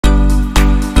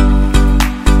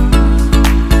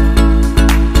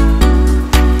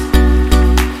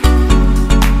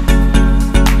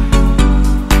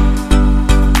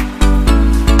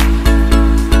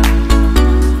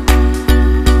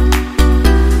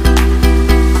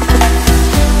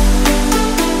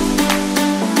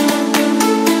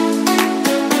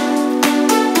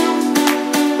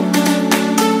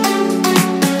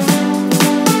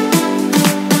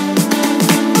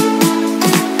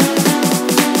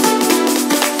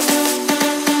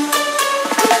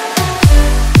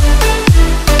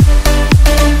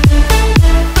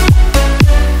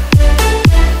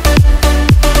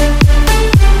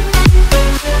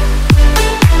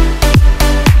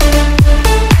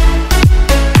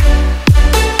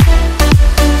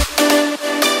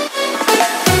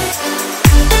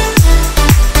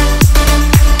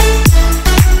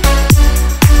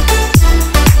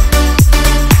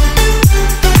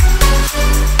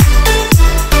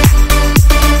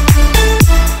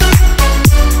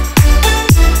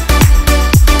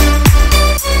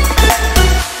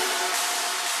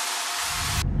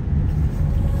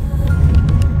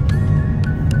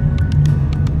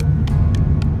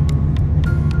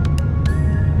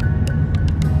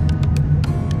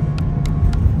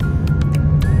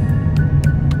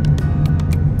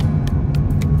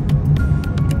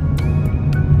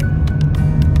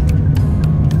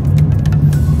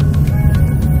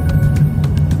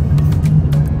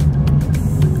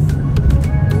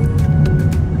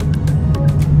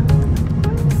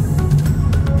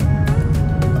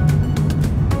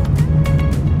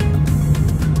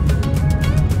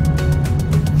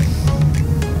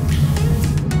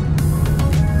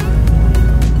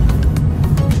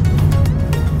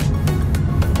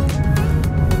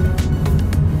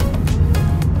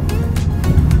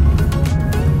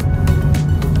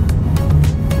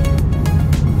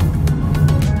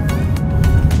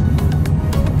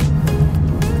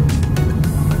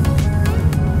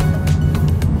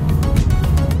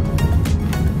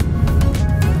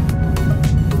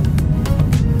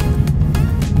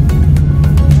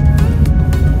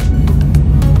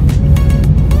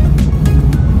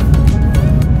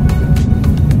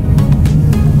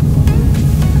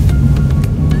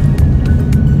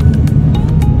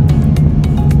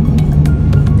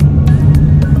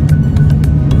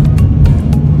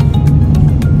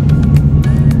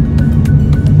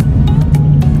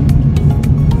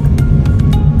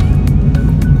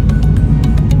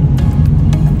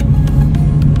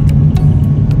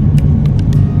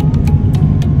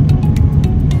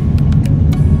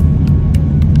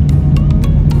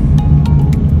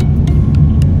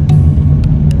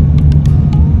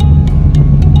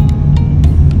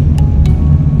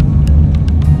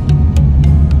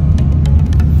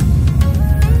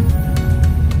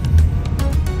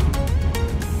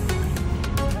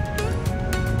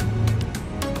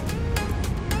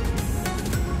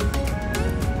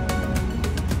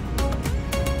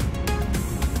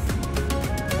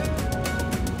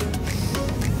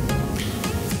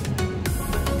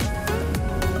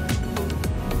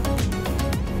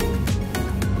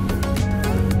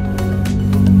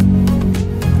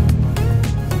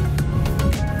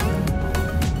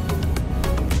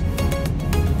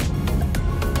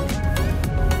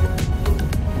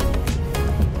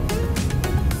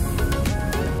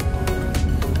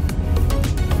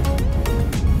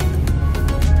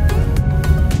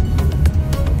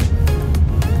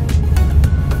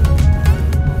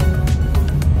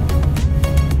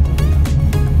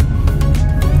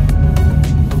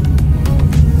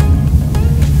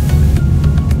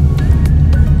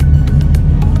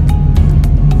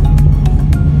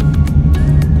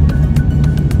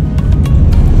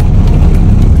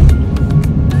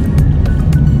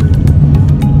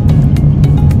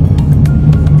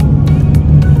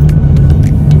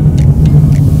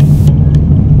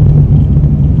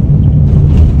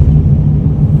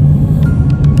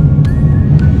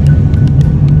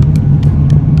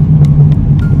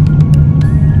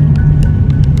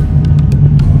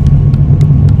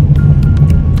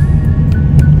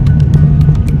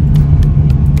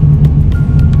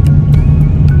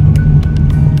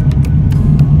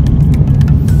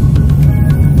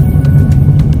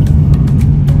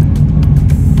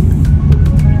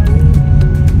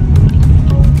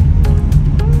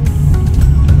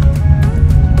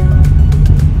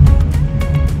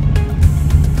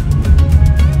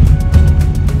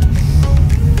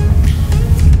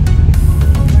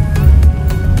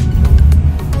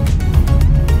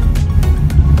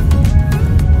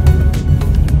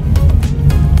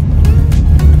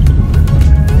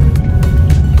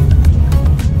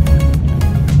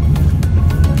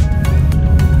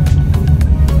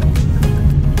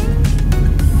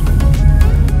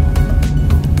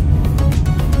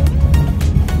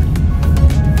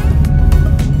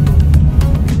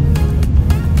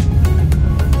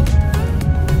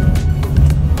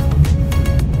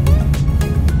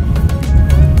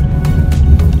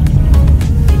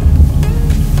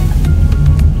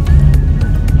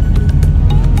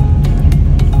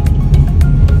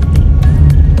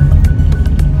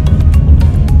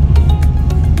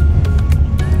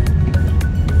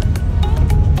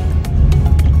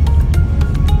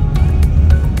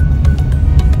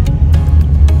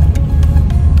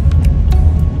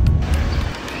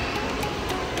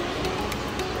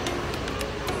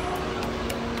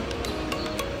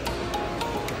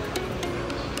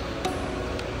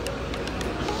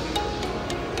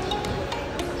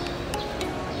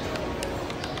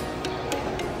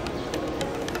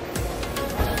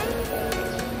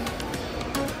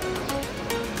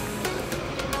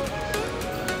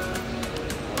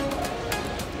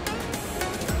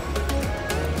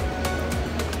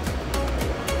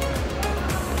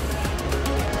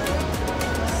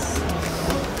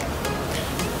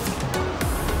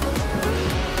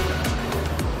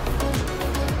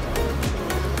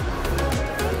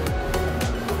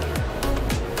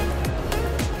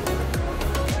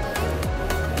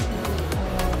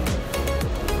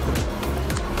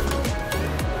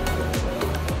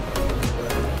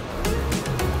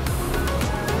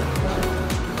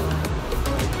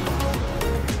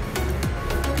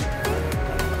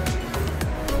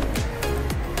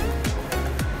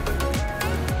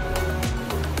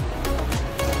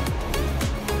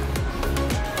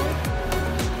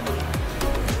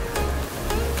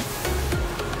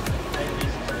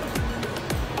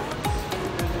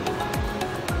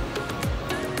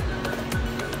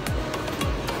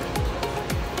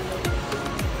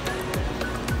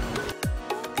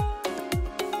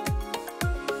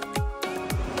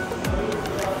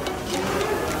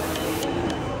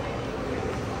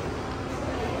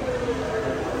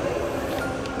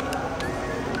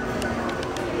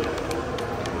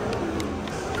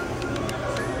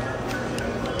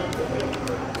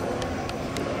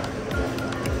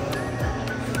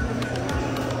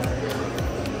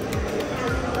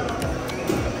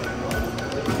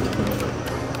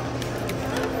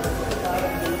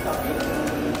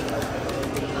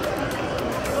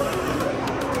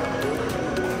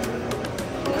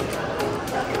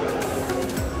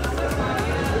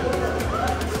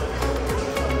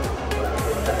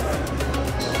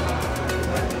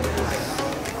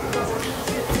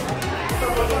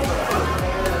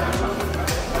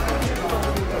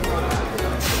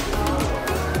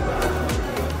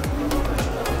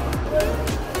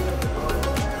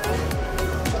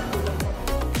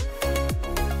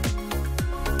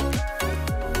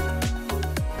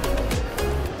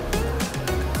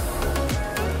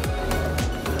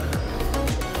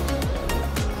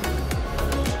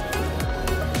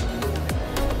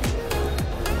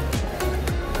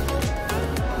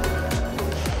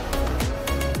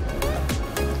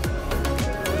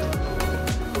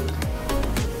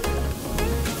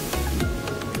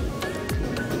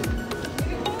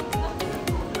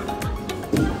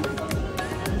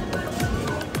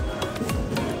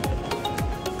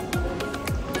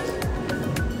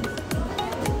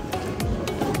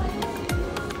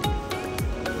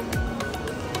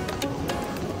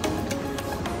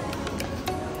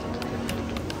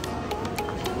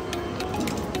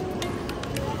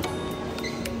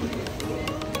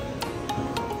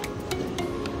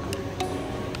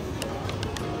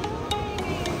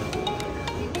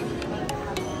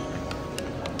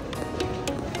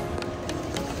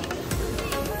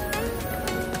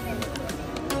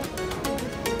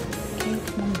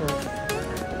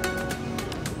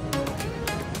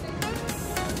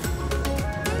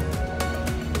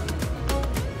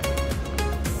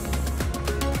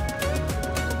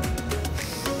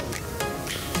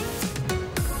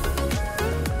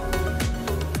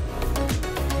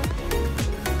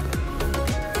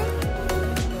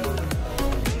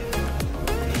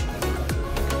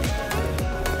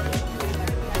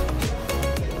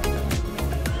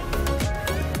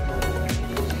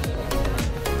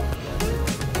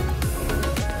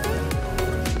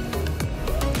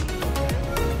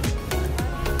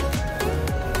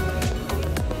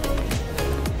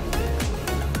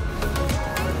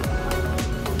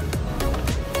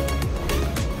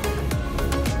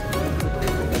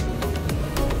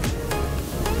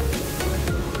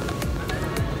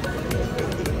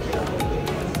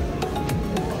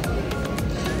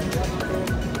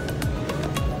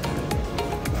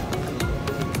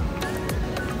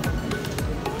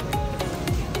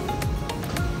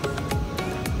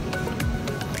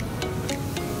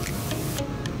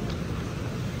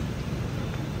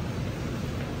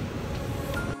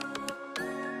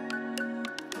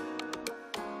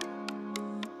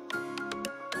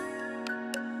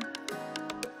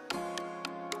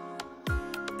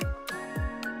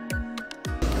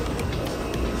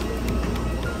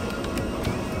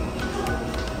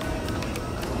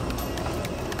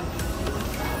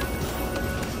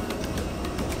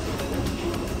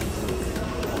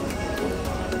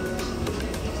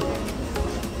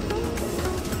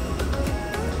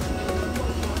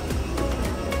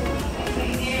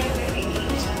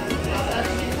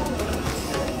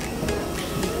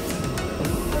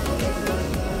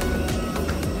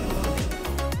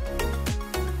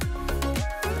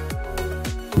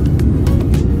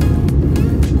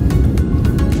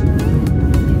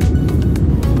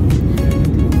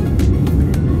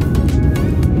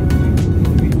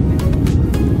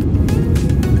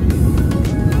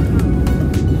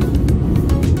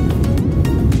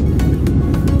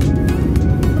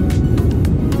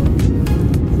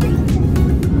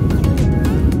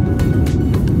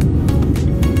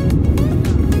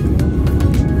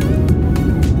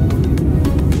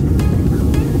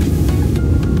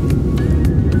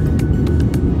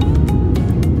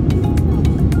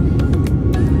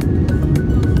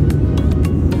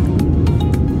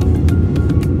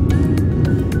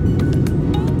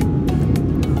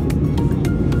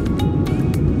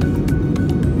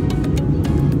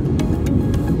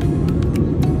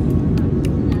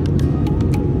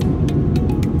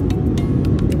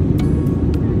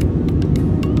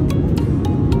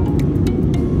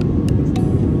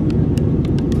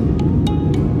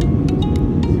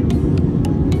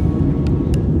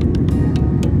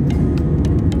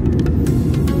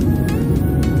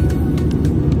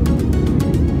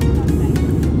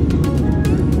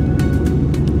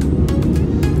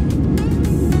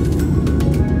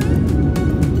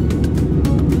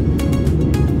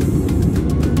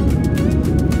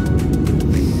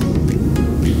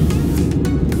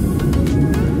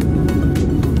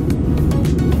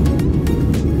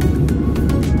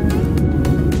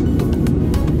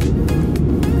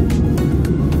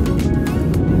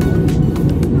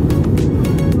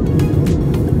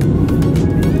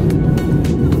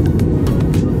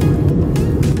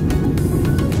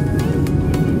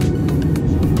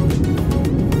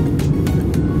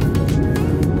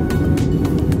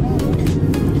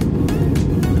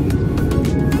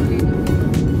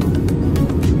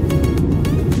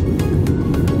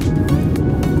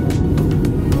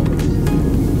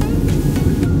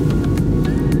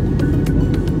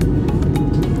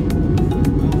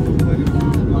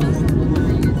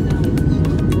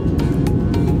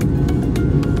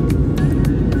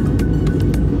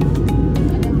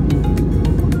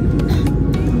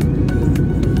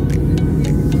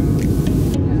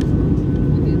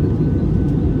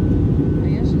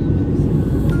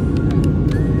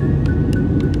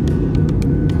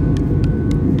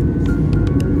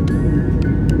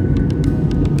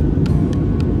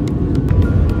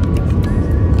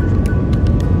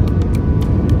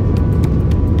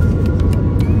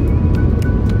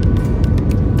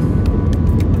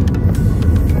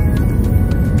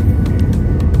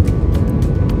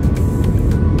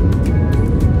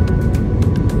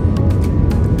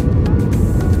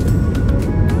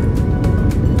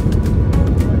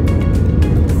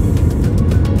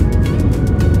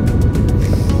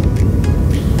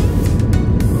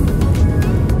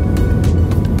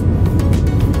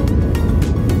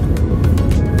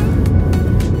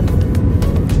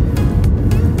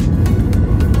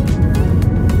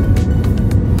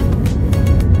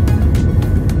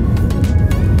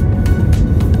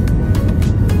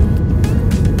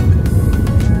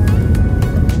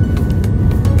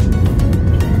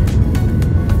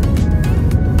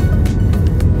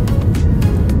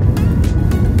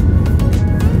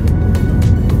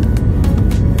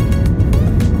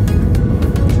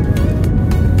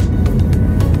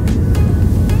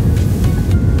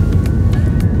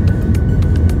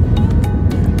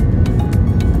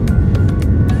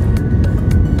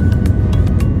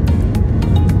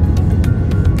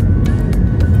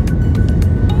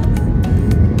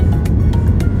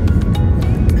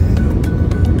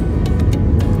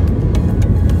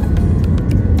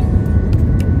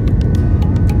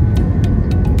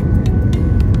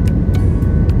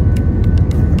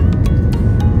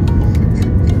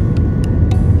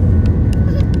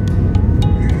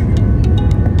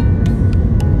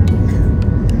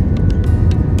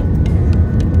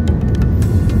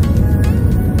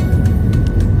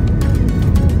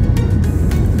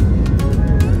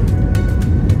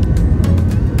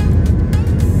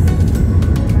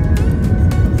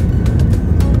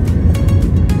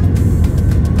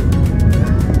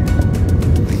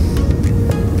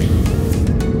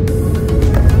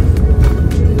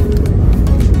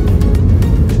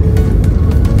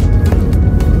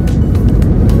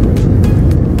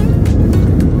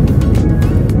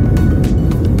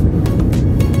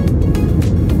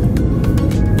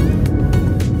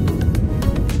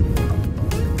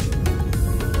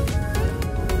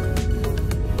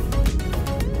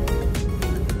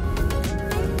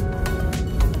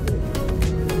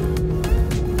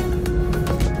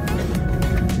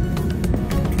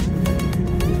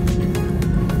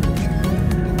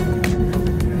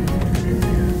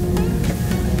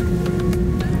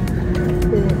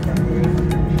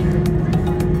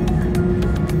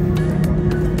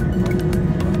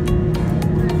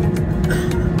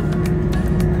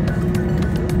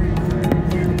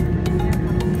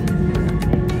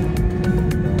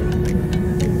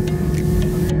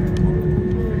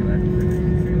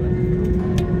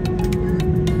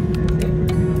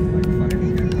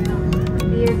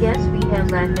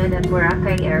landed at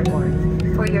Boracay Airport.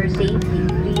 For your safety,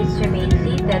 please remain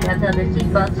seated until the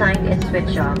seatbelt sign is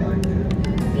switched off.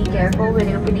 Be careful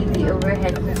when opening the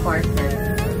overhead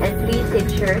compartment, and please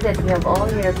ensure that you have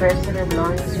all your personal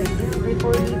belongings with you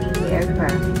before leaving the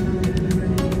aircraft.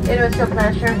 It was a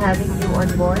pleasure having you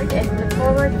on board, and we look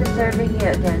forward to serving you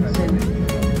again soon.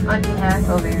 On behalf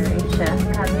of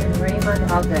AirAsia, Captain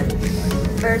Raymond Hogan,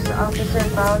 First Officer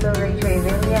Paulo Ray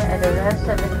Trevilla, and the rest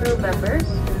of the crew members,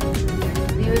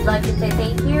 we would like to say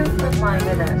thank you for flying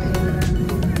with us.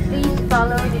 Please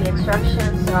follow the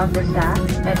instructions of the staff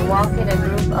and walk in a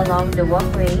group along the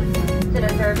walkway to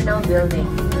the terminal building.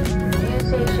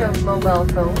 Usage of mobile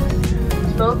phones,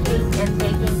 smoking, and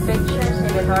taking pictures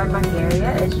in the tarmac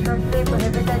area is strictly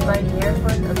prohibited by the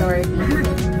airport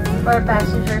authorities. For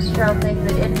passengers traveling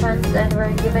with infants and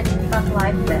were given infant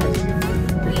life vests,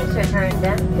 please return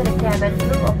them to the cabin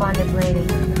crew upon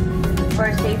deplaning.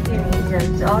 For safety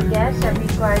reasons, all guests are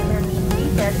required to remain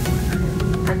seated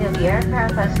until the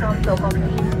aircraft has come to a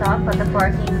complete stop at the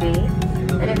parking bay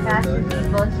and a fasten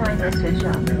seatbelt sign is switched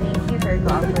off. Thank you for your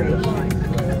cooperation.